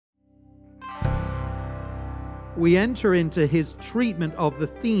we enter into his treatment of the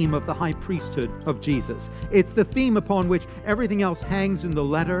theme of the high priesthood of Jesus. It's the theme upon which everything else hangs in the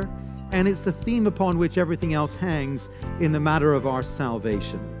letter, and it's the theme upon which everything else hangs in the matter of our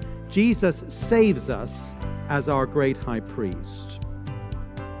salvation. Jesus saves us as our great high priest.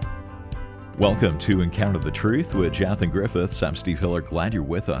 Welcome to Encounter the Truth with Jonathan Griffiths. I'm Steve Hiller. Glad you're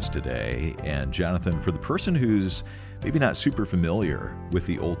with us today. And Jonathan, for the person who's maybe not super familiar with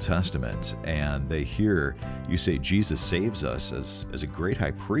the Old Testament and they hear you say Jesus saves us as a great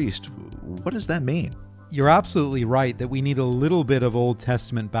high priest, what does that mean? You're absolutely right that we need a little bit of Old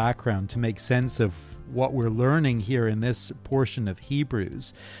Testament background to make sense of what we're learning here in this portion of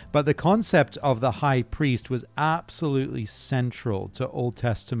Hebrews. But the concept of the high priest was absolutely central to Old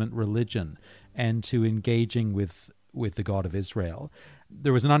Testament religion and to engaging with the God of Israel.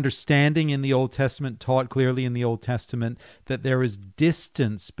 There was an understanding in the Old Testament, taught clearly in the Old Testament, that there is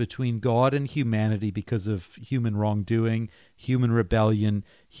distance between God and humanity because of human wrongdoing, human rebellion,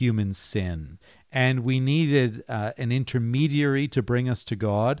 human sin. And we needed an intermediary to bring us to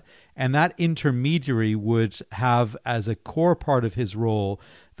God. And that intermediary would have as a core part of his role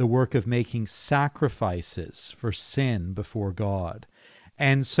the work of making sacrifices for sin before God.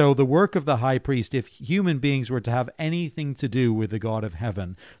 And so the work of the high priest, if human beings were to have anything to do with the God of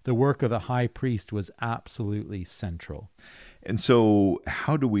heaven, the work of the high priest was absolutely central. And so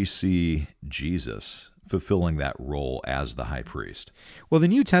how do we see Jesus fulfilling that role as the high priest? Well, the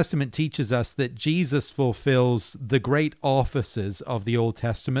New Testament teaches us that Jesus fulfills the great offices of the Old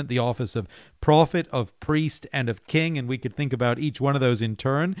Testament, the office of prophet, of priest, and of king, and we could think about each one of those in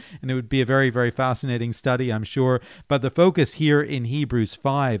turn, and it would be a very, very fascinating study, I'm sure. But the focus here in Hebrews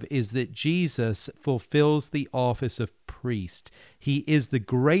 5 is that Jesus fulfills the office of priest. He is the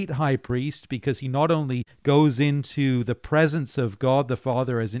great high priest because he not only goes into the presence of God the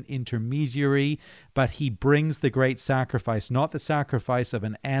Father as an intermediary, but he brings the great sacrifice, not the sacrifice of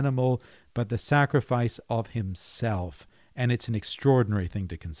an animal, but the sacrifice of himself. And it's an extraordinary thing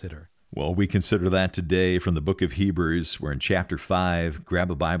to consider. Well, we consider that today from the book of Hebrews. We're in chapter 5. Grab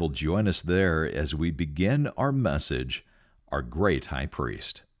a Bible, join us there as we begin our message, Our Great High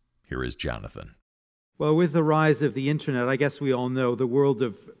Priest. Here is Jonathan. Well, with the rise of the internet, I guess we all know the world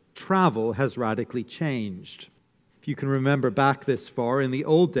of travel has radically changed. If you can remember back this far, in the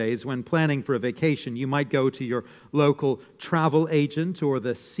old days when planning for a vacation, you might go to your local travel agent or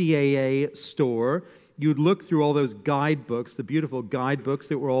the CAA store. You'd look through all those guidebooks, the beautiful guidebooks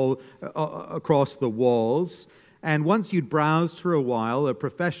that were all across the walls. And once you'd browsed for a while, a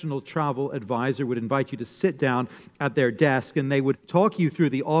professional travel advisor would invite you to sit down at their desk, and they would talk you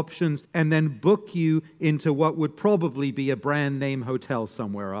through the options and then book you into what would probably be a brand name hotel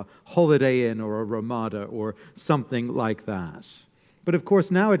somewhere, a Holiday Inn or a Ramada or something like that. But of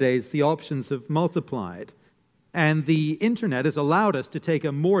course, nowadays, the options have multiplied. And the internet has allowed us to take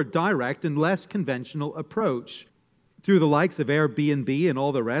a more direct and less conventional approach. Through the likes of Airbnb and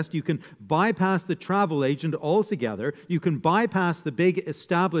all the rest, you can bypass the travel agent altogether. You can bypass the big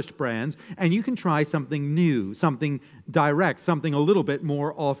established brands, and you can try something new, something direct, something a little bit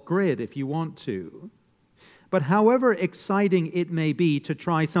more off-grid if you want to. But however exciting it may be to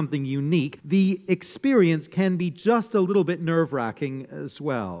try something unique, the experience can be just a little bit nerve-wracking as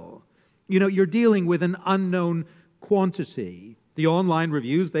well. You know, you're dealing with an unknown quantity. The online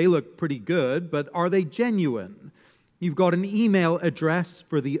reviews, they look pretty good, but are they genuine? You've got an email address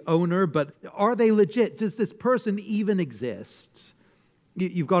for the owner, but are they legit? Does this person even exist?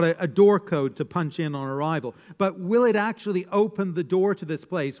 You've got a door code to punch in on arrival, but will it actually open the door to this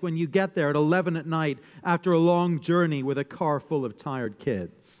place when you get there at 11 at night after a long journey with a car full of tired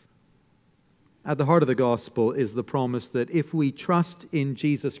kids? At the heart of the gospel is the promise that if we trust in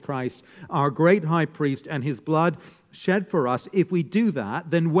Jesus Christ, our great high priest, and his blood shed for us, if we do that,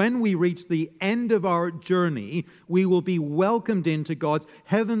 then when we reach the end of our journey, we will be welcomed into God's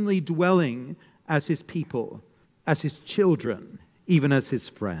heavenly dwelling as his people, as his children, even as his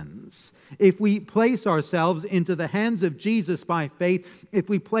friends. If we place ourselves into the hands of Jesus by faith, if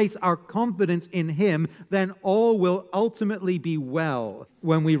we place our confidence in him, then all will ultimately be well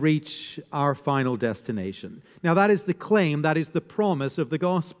when we reach our final destination. Now, that is the claim, that is the promise of the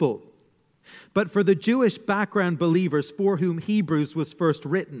gospel. But for the Jewish background believers for whom Hebrews was first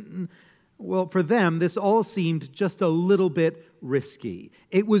written, well, for them, this all seemed just a little bit risky.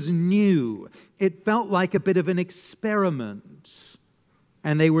 It was new. It felt like a bit of an experiment.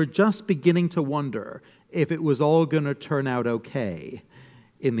 And they were just beginning to wonder if it was all going to turn out okay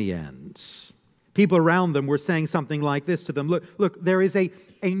in the end. People around them were saying something like this to them. Look, there is a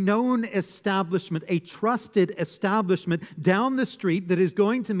known establishment, a trusted establishment down the street that is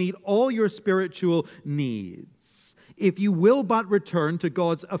going to meet all your spiritual needs. If you will but return to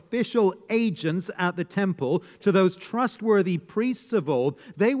God's official agents at the temple, to those trustworthy priests of old,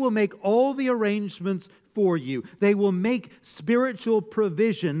 they will make all the arrangements for you. They will make spiritual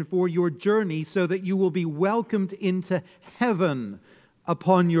provision for your journey so that you will be welcomed into heaven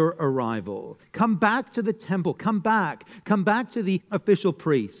upon your arrival. Come back to the temple. Come back. Come back to the official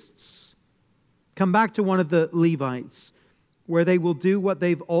priests. Come back to one of the Levites, where they will do what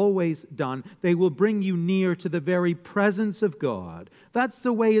they've always done. They will bring you near to the very presence of God. That's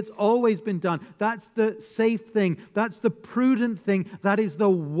the way it's always been done. That's the safe thing. That's the prudent thing. That is the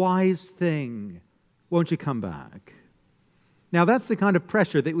wise thing. Won't you come back? Now, that's the kind of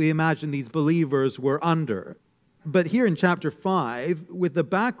pressure that we imagine these believers were under. But here in chapter 5, with the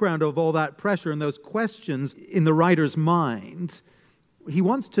background of all that pressure and those questions in the writer's mind, he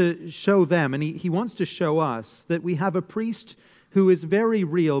wants to show them, and he wants to show us, that we have a priest who is very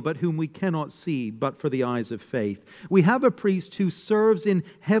real, but whom we cannot see but for the eyes of faith. We have a priest who serves in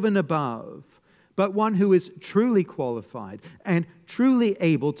heaven above, but one who is truly qualified and truly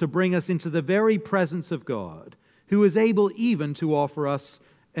able to bring us into the very presence of God, who is able even to offer us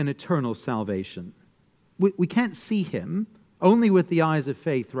an eternal salvation. We can't see him, only with the eyes of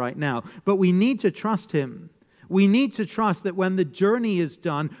faith right now, but we need to trust him. We need to trust that when the journey is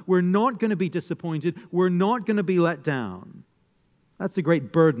done, we're not going to be disappointed. We're not going to be let down. That's the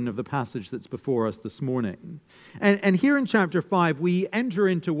great burden of the passage that's before us this morning. And here in chapter 5, we enter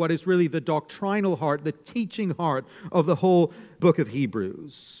into what is really the doctrinal heart, the teaching heart of the whole book of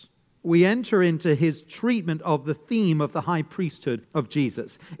Hebrews. We enter into his treatment of the theme of the high priesthood of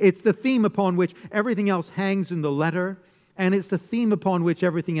Jesus. It's the theme upon which everything else hangs in the letter, and it's the theme upon which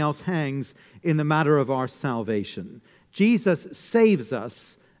everything else hangs in the matter of our salvation. Jesus saves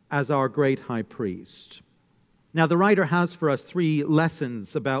us as our great high priest. Now, the writer has for us 3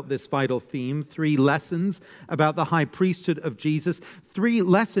 lessons about this vital theme, 3 lessons about the high priesthood of Jesus, 3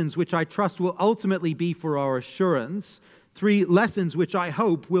 lessons which I trust will ultimately be for our assurance, 3 lessons which I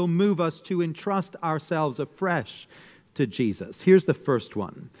hope will move us to entrust ourselves afresh to Jesus. Here's the first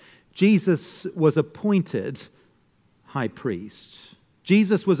one. Jesus was appointed high priest.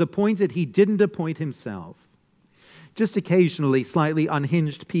 Jesus was appointed. He didn't appoint himself. Just occasionally, slightly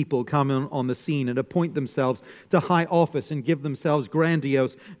unhinged people come on the scene and appoint themselves to high office and give themselves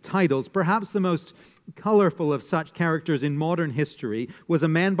grandiose titles. Perhaps the most colorful of such characters in modern history was a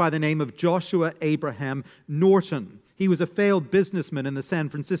man by the name of Joshua Abraham Norton. He was a failed businessman in the San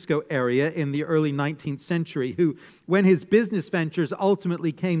Francisco area in the early 19th century who, when his business ventures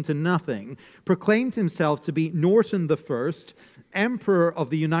ultimately came to nothing, proclaimed himself to be Norton I, Emperor of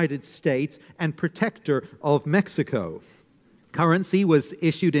the United States and Protector of Mexico. Currency was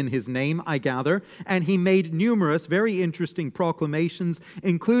issued in his name, I gather, and he made numerous very interesting proclamations,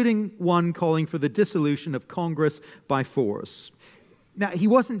 including one calling for the dissolution of Congress by force. Now, he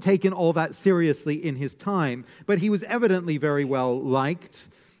wasn't taken all that seriously in his time, but he was evidently very well liked.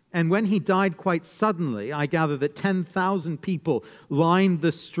 And when he died quite suddenly, I gather that 10,000 people lined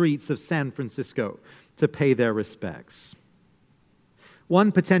the streets of San Francisco to pay their respects.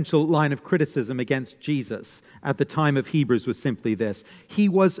 One potential line of criticism against Jesus at the time of Hebrews was simply this. He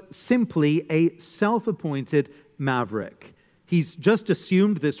was simply a self-appointed maverick. He's just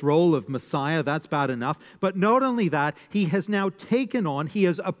assumed this role of Messiah. That's bad enough. But not only that, he has now taken on, he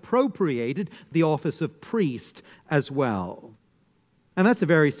has appropriated the office of priest as well. And that's a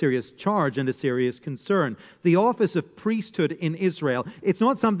very serious charge and a serious concern. The office of priesthood in Israel, it's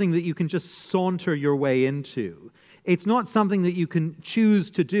not something that you can just saunter your way into. It's not something that you can choose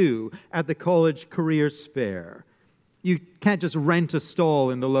to do at the college careers fair. You can't just rent a stall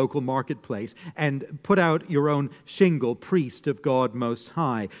in the local marketplace and put out your own shingle, priest of God Most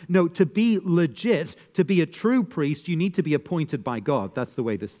High. No, to be legit, to be a true priest, you need to be appointed by God. That's the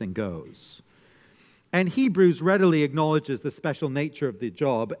way this thing goes. And Hebrews readily acknowledges the special nature of the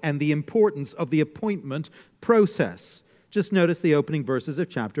job and the importance of the appointment process. Just notice the opening verses of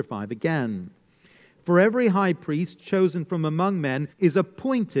chapter 5 again. For every high priest chosen from among men is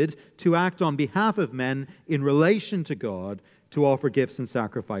appointed to act on behalf of men in relation to God, to offer gifts and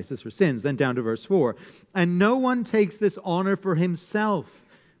sacrifices for sins. Then down to verse 4. And no one takes this honor for himself,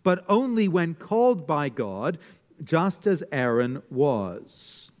 but only when called by God, just as Aaron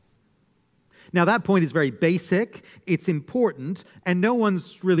was. Now that point is very basic, it's important, and no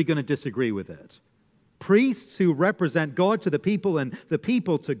one's really going to disagree with it. Priests who represent God to the people and the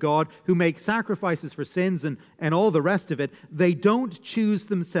people to God, who make sacrifices for sins and all the rest of it, they don't choose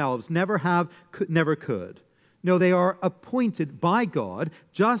themselves, never have, never could. No, they are appointed by God,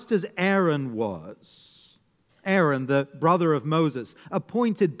 just as Aaron was. Aaron, the brother of Moses,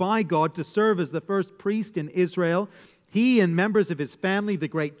 appointed by God to serve as the first priest in Israel, he and members of his family, the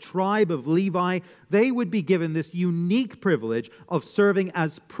great tribe of Levi, they would be given this unique privilege of serving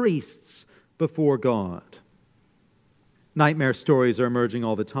as priests before God. Nightmare stories are emerging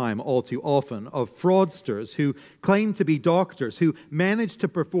all the time, all too often, of fraudsters who claim to be doctors, who manage to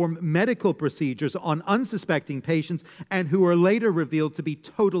perform medical procedures on unsuspecting patients, and who are later revealed to be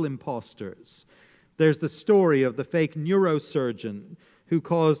total imposters. There's the story of the fake neurosurgeon who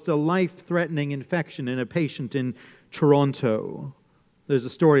caused a life-threatening infection in a patient in Toronto. There's a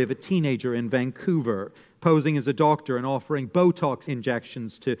story of a teenager in Vancouver posing as a doctor and offering Botox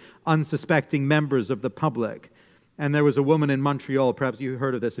injections to unsuspecting members of the public. And there was a woman in Montreal, perhaps you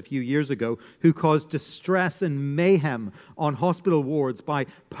heard of this a few years ago, who caused distress and mayhem on hospital wards by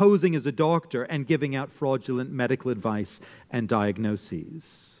posing as a doctor and giving out fraudulent medical advice and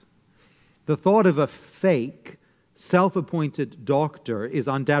diagnoses. The thought of a fake, self-appointed doctor is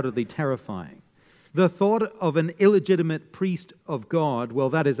undoubtedly terrifying. The thought of an illegitimate priest of God, well,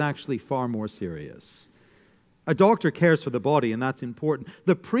 that is actually far more serious. A doctor cares for the body, and that's important.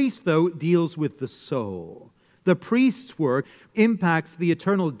 The priest, though, deals with the soul. The priest's work impacts the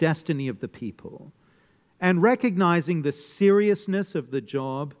eternal destiny of the people. And recognizing the seriousness of the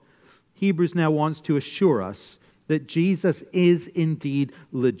job, Hebrews now wants to assure us that Jesus is indeed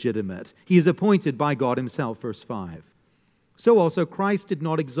legitimate. He is appointed by God himself, verse 5. So also Christ did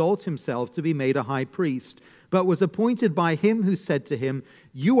not exalt himself to be made a high priest, but was appointed by him who said to him,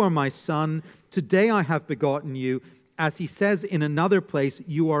 "You are my son, today I have begotten you." As he says in another place,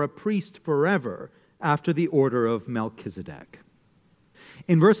 "You are a priest forever, after the order of Melchizedek."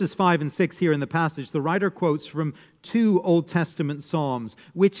 In verses 5 and 6 here in the passage, the writer quotes from 2 Old Testament psalms,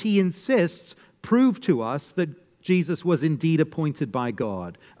 which he insists prove to us that Jesus was indeed appointed by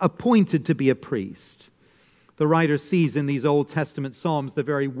God, appointed to be a priest. The writer sees in these Old Testament psalms the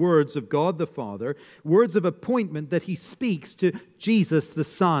very words of God the Father, words of appointment that he speaks to Jesus the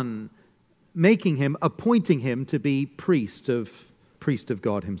Son, appointing him to be priest of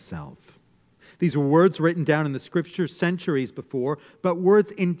God himself. These were words written down in the Scriptures centuries before, but words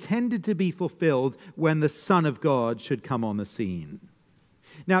intended to be fulfilled when the Son of God should come on the scene.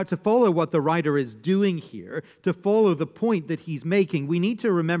 Now, to follow what the writer is doing here, to follow the point that he's making, we need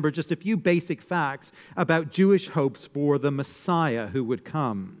to remember just a few basic facts about Jewish hopes for the Messiah who would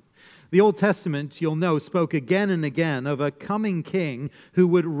come. The Old Testament, you'll know, spoke again and again of a coming king who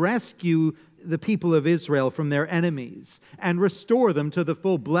would rescue the people of Israel from their enemies and restore them to the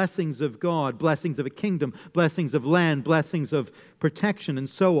full blessings of God, blessings of a kingdom, blessings of land, blessings of protection, and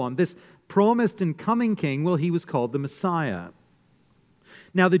so on. This promised and coming king, well, he was called the Messiah.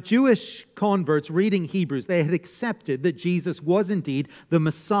 Now, the Jewish converts reading Hebrews, they had accepted that Jesus was indeed the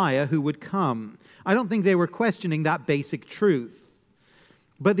Messiah who would come. I don't think they were questioning that basic truth.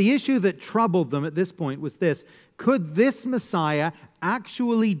 But the issue that troubled them at this point was this: could this Messiah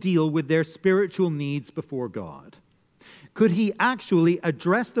actually deal with their spiritual needs before God? Could he actually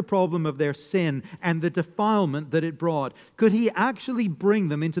address the problem of their sin and the defilement that it brought? Could he actually bring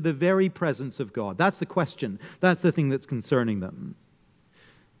them into the very presence of God? That's the question. That's the thing that's concerning them.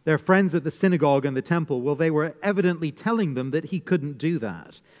 Their friends at the synagogue and the temple, well, they were evidently telling them that he couldn't do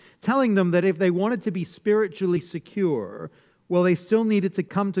that. Telling them that if they wanted to be spiritually secure, well, they still needed to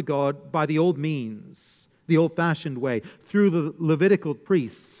come to God by the old means, the old-fashioned way, through the Levitical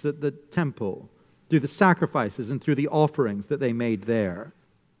priests at the temple, through the sacrifices and through the offerings that they made there.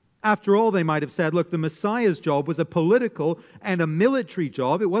 After all, they might have said, look, the Messiah's job was a political and a military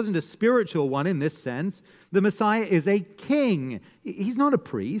job. It wasn't a spiritual one in this sense. The Messiah is a king. He's not a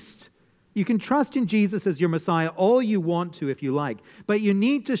priest. You can trust in Jesus as your Messiah all you want to if you like, but you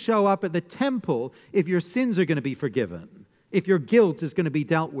need to show up at the temple if your sins are going to be forgiven, if your guilt is going to be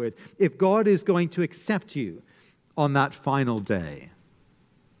dealt with, if God is going to accept you on that final day.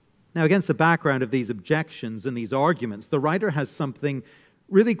 Now, against the background of these objections and these arguments, the writer has something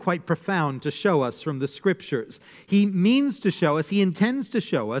really quite profound to show us from the Scriptures. He intends to show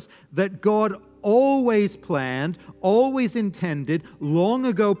us that God always planned, always intended, long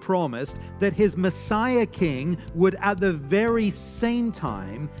ago promised that his Messiah King would at the very same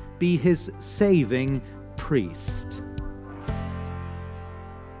time be his saving priest.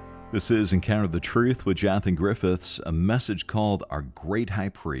 This is Encounter the Truth with Jonathan Griffiths, a message called Our Great High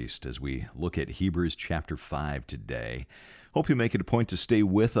Priest, as we look at Hebrews chapter 5 today. Hope you make it a point to stay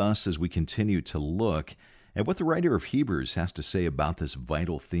with us as we continue to look at what the writer of Hebrews has to say about this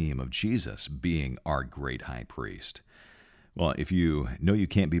vital theme of Jesus being our great high priest. Well, if you know you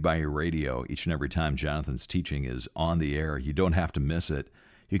can't be by your radio each and every time Jonathan's teaching is on the air, you don't have to miss it.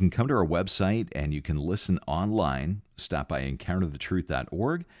 You can come to our website and you can listen online. Stop by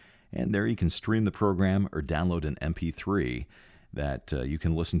encounterthetruth.org, and there you can stream the program or download an MP3 that you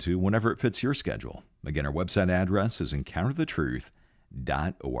can listen to whenever it fits your schedule. Again, our website address is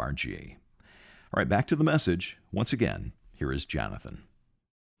encounterthetruth.org. All right, back to the message. Once again, here is Jonathan.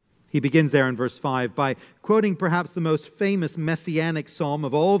 He begins there in verse 5 by quoting perhaps the most famous messianic psalm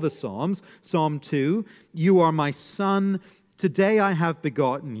of all the psalms, Psalm 2, "You are my son, today I have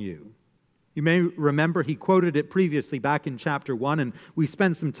begotten you." You may remember he quoted it previously back in chapter 1, and we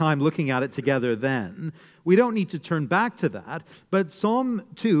spent some time looking at it together then. We don't need to turn back to that, but Psalm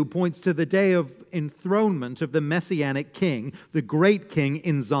 2 points to the day of enthronement of the Messianic king, the great king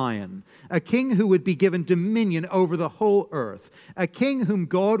in Zion, a king who would be given dominion over the whole earth, a king whom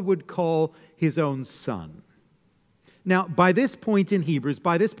God would call his own son. Now, by this point in Hebrews,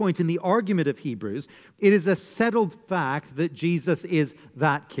 by this point in the argument of Hebrews, it is a settled fact that Jesus is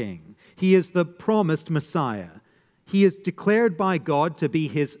that king. He is the promised Messiah. He is declared by God to be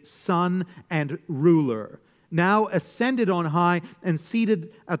his son and ruler, now ascended on high and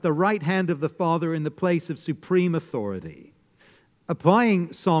seated at the right hand of the Father in the place of supreme authority.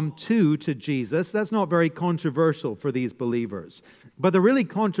 Applying Psalm 2 to Jesus, that's not very controversial for these believers. But the really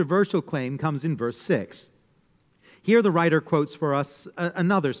controversial claim comes in verse 6. Here the writer quotes for us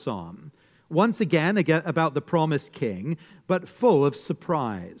another psalm, once again about the promised king, but full of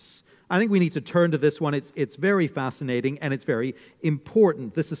surprise. I think we need to turn to this one. It's very fascinating and it's very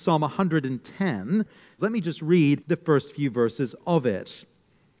important. This is Psalm 110. Let me just read the first few verses of it.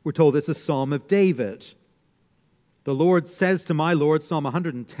 We're told it's a psalm of David. The Lord says to my Lord, Psalm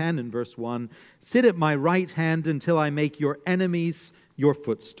 110 in verse 1, "Sit at my right hand until I make your enemies your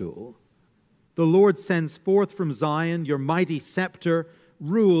footstool. The Lord sends forth from Zion your mighty scepter,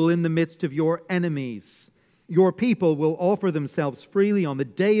 rule in the midst of your enemies. Your people will offer themselves freely on the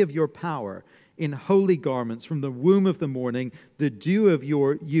day of your power in holy garments. From the womb of the morning, the dew of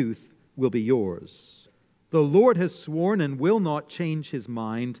your youth will be yours. The Lord has sworn and will not change his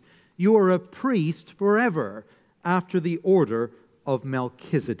mind. You are a priest forever, after the order of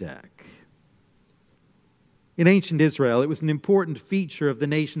Melchizedek." In ancient Israel, it was an important feature of the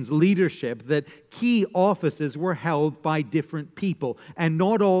nation's leadership that key offices were held by different people and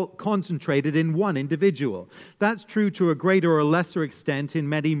not all concentrated in one individual. That's true to a greater or lesser extent in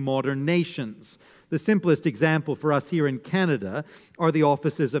many modern nations. The simplest example for us here in Canada are the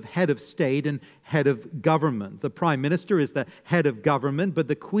offices of head of state and head of government. The Prime Minister is the head of government, but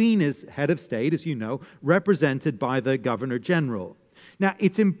the Queen is head of state, as you know, represented by the Governor General. Now,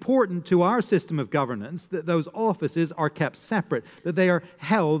 it's important to our system of governance that those offices are kept separate, that they are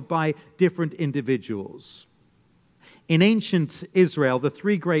held by different individuals. In ancient Israel, the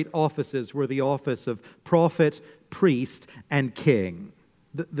three great offices were the office of prophet, priest, and king.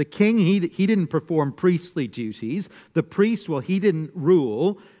 The king, he didn't perform priestly duties. The priest, well, he didn't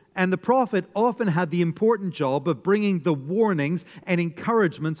rule. And the prophet often had the important job of bringing the warnings and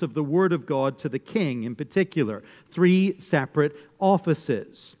encouragements of the Word of God to the king in particular. Three separate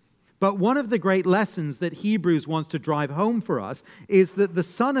offices. But one of the great lessons that Hebrews wants to drive home for us is that the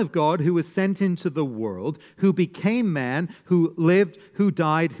Son of God who was sent into the world, who became man, who lived, who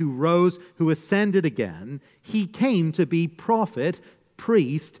died, who rose, who ascended again, he came to be prophet,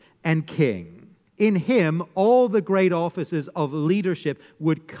 priest, and king. In him, all the great offices of leadership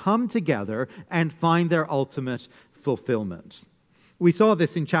would come together and find their ultimate fulfillment. We saw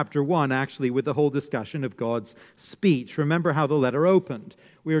this in chapter 1, actually, with the whole discussion of God's speech. Remember how the letter opened.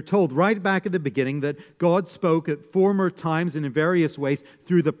 We are told right back at the beginning that God spoke at former times and in various ways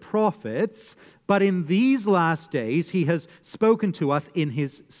through the prophets, but in these last days, he has spoken to us in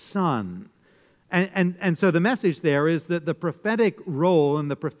his Son. And so the message there is that the prophetic role and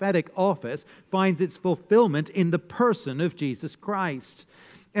the prophetic office finds its fulfillment in the person of Jesus Christ.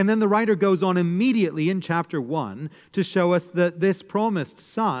 And then the writer goes on immediately in chapter 1 to show us that this promised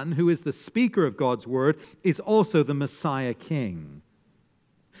Son, who is the speaker of God's word, is also the Messiah King.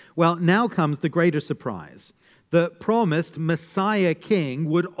 Well, now comes the greater surprise. The promised Messiah King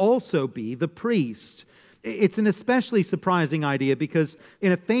would also be the priest. It's an especially surprising idea because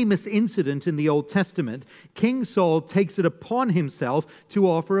in a famous incident in the Old Testament, King Saul takes it upon himself to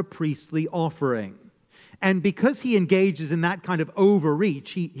offer a priestly offering. And because he engages in that kind of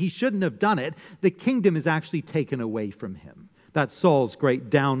overreach, he shouldn't have done it, the kingdom is actually taken away from him. That's Saul's great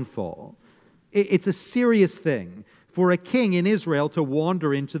downfall. It's a serious thing for a king in Israel to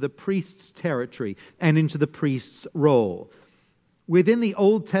wander into the priest's territory and into the priest's role. Within the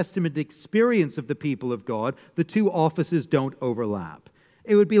Old Testament experience of the people of God, the two offices don't overlap.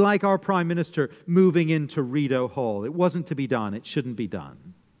 It would be like our Prime Minister moving into Rideau Hall. It wasn't to be done. It shouldn't be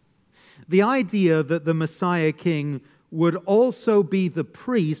done. The idea that the Messiah king would also be the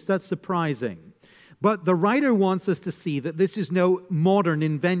priest, that's surprising. But the writer wants us to see that this is no modern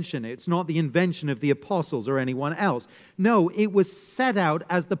invention. It's not the invention of the apostles or anyone else. No, it was set out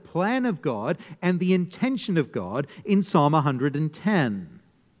as the plan of God and the intention of God in Psalm 110.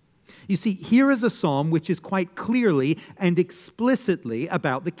 You see, here is a psalm which is quite clearly and explicitly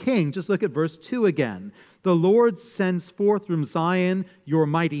about the king. Just look at verse 2 again. The Lord sends forth from Zion your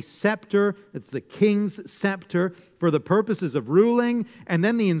mighty scepter. It's the king's scepter for the purposes of ruling. And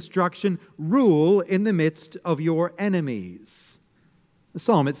then the instruction, rule in the midst of your enemies. The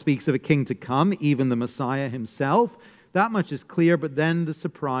psalm, it speaks of a king to come, even the Messiah himself. That much is clear, but then the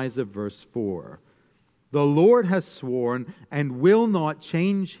surprise of verse 4. The Lord has sworn and will not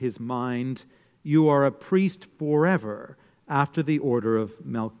change his mind. You are a priest forever after the order of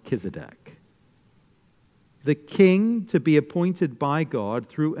Melchizedek. The king to be appointed by God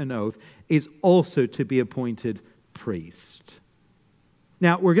through an oath is also to be appointed priest.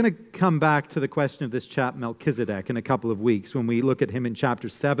 Now, we're going to come back to the question of this chap Melchizedek in a couple of weeks when we look at him in chapter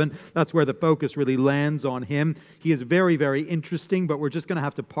 7. That's where the focus really lands on him. He is very, very interesting, but we're just going to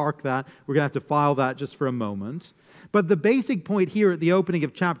have to park that. We're going to have to file that just for a moment. But the basic point here at the opening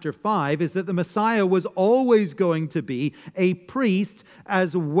of chapter 5 is that the Messiah was always going to be a priest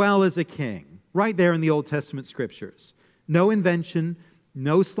as well as a king. Right there in the Old Testament scriptures. No invention,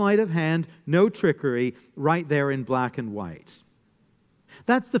 no sleight of hand, no trickery, right there in black and white.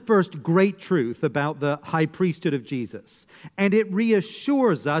 That's the first great truth about the high priesthood of Jesus. And it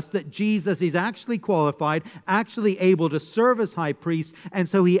reassures us that Jesus is actually qualified, actually able to serve as high priest, and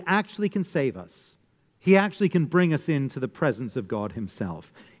so he actually can save us. He actually can bring us into the presence of God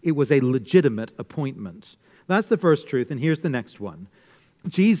himself. It was a legitimate appointment. That's the first truth, and here's the next one.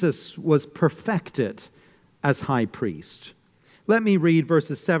 Jesus was perfected as high priest. Let me read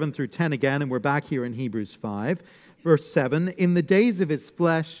verses 7 through 10 again, and we're back here in Hebrews 5. Verse 7, in the days of his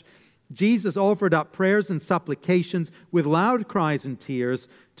flesh, Jesus offered up prayers and supplications with loud cries and tears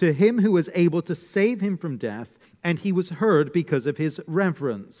to him who was able to save him from death, and he was heard because of his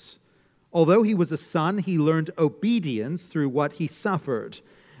reverence. Although he was a son, he learned obedience through what he suffered.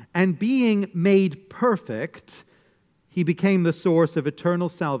 And being made perfect, he became the source of eternal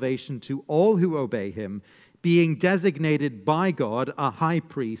salvation to all who obey him, being designated by God a high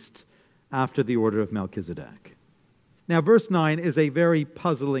priest after the order of Melchizedek. Now, verse 9 is a very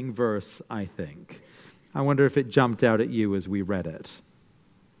puzzling verse, I think. I wonder if it jumped out at you as we read it.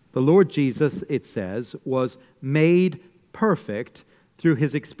 The Lord Jesus, it says, was made perfect through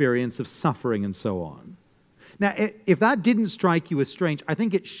his experience of suffering and so on. Now, if that didn't strike you as strange, I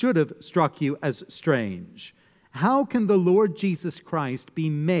think it should have struck you as strange. How can the Lord Jesus Christ be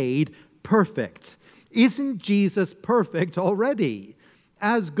made perfect? Isn't Jesus perfect already?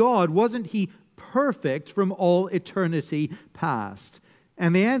 As God, wasn't he perfect from all eternity past?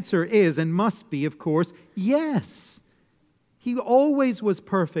 And the answer is, and must be, of course, yes. He always was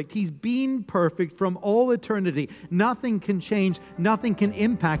perfect. He's been perfect from all eternity. Nothing can change, nothing can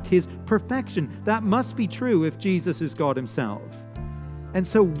impact his perfection. That must be true if Jesus is God himself. And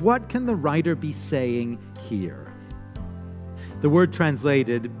so what can the writer be saying here? The word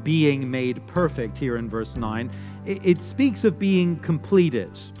translated, being made perfect, here in verse 9, it speaks of being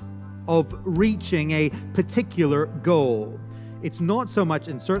completed, of reaching a particular goal. It's not so much,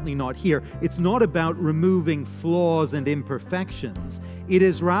 and certainly not here, it's not about removing flaws and imperfections. It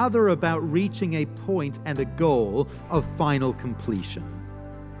is rather about reaching a point and a goal of final completion.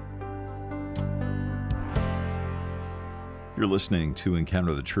 You're listening to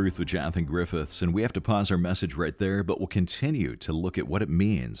Encounter the Truth with Jonathan Griffiths, and we have to pause our message right there, but we'll continue to look at what it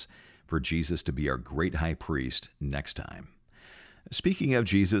means for Jesus to be our great high priest next time. Speaking of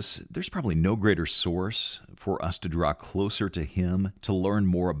Jesus, there's probably no greater source for us to draw closer to him, to learn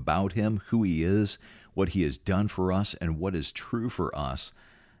more about him, who he is, what he has done for us, and what is true for us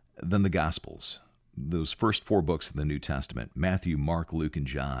than the Gospels. Those first 4 books of the New Testament, Matthew, Mark, Luke, and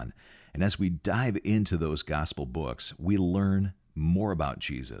John. And as we dive into those gospel books, we learn more about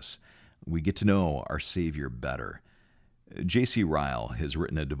Jesus. We get to know our Savior better. J.C. Ryle has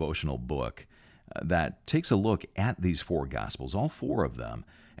written a devotional book that takes a look at these 4 gospels, all 4 of them,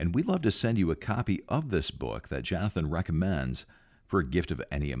 and we'd love to send you a copy of this book that Jonathan recommends for a gift of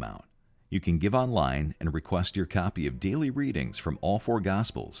any amount. You can give online and request your copy of daily readings from all 4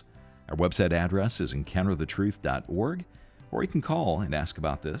 gospels. Our website address is encounterthetruth.org, or you can call and ask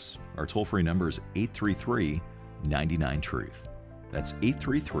about this. Our toll-free number is 833-99-TRUTH. That's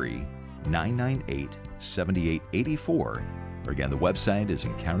 833-998-7884. Or again, the website is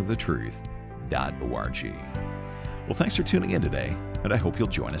encounterthetruth.org. Well, thanks for tuning in today, and I hope you'll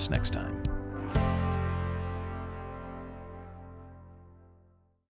join us next time.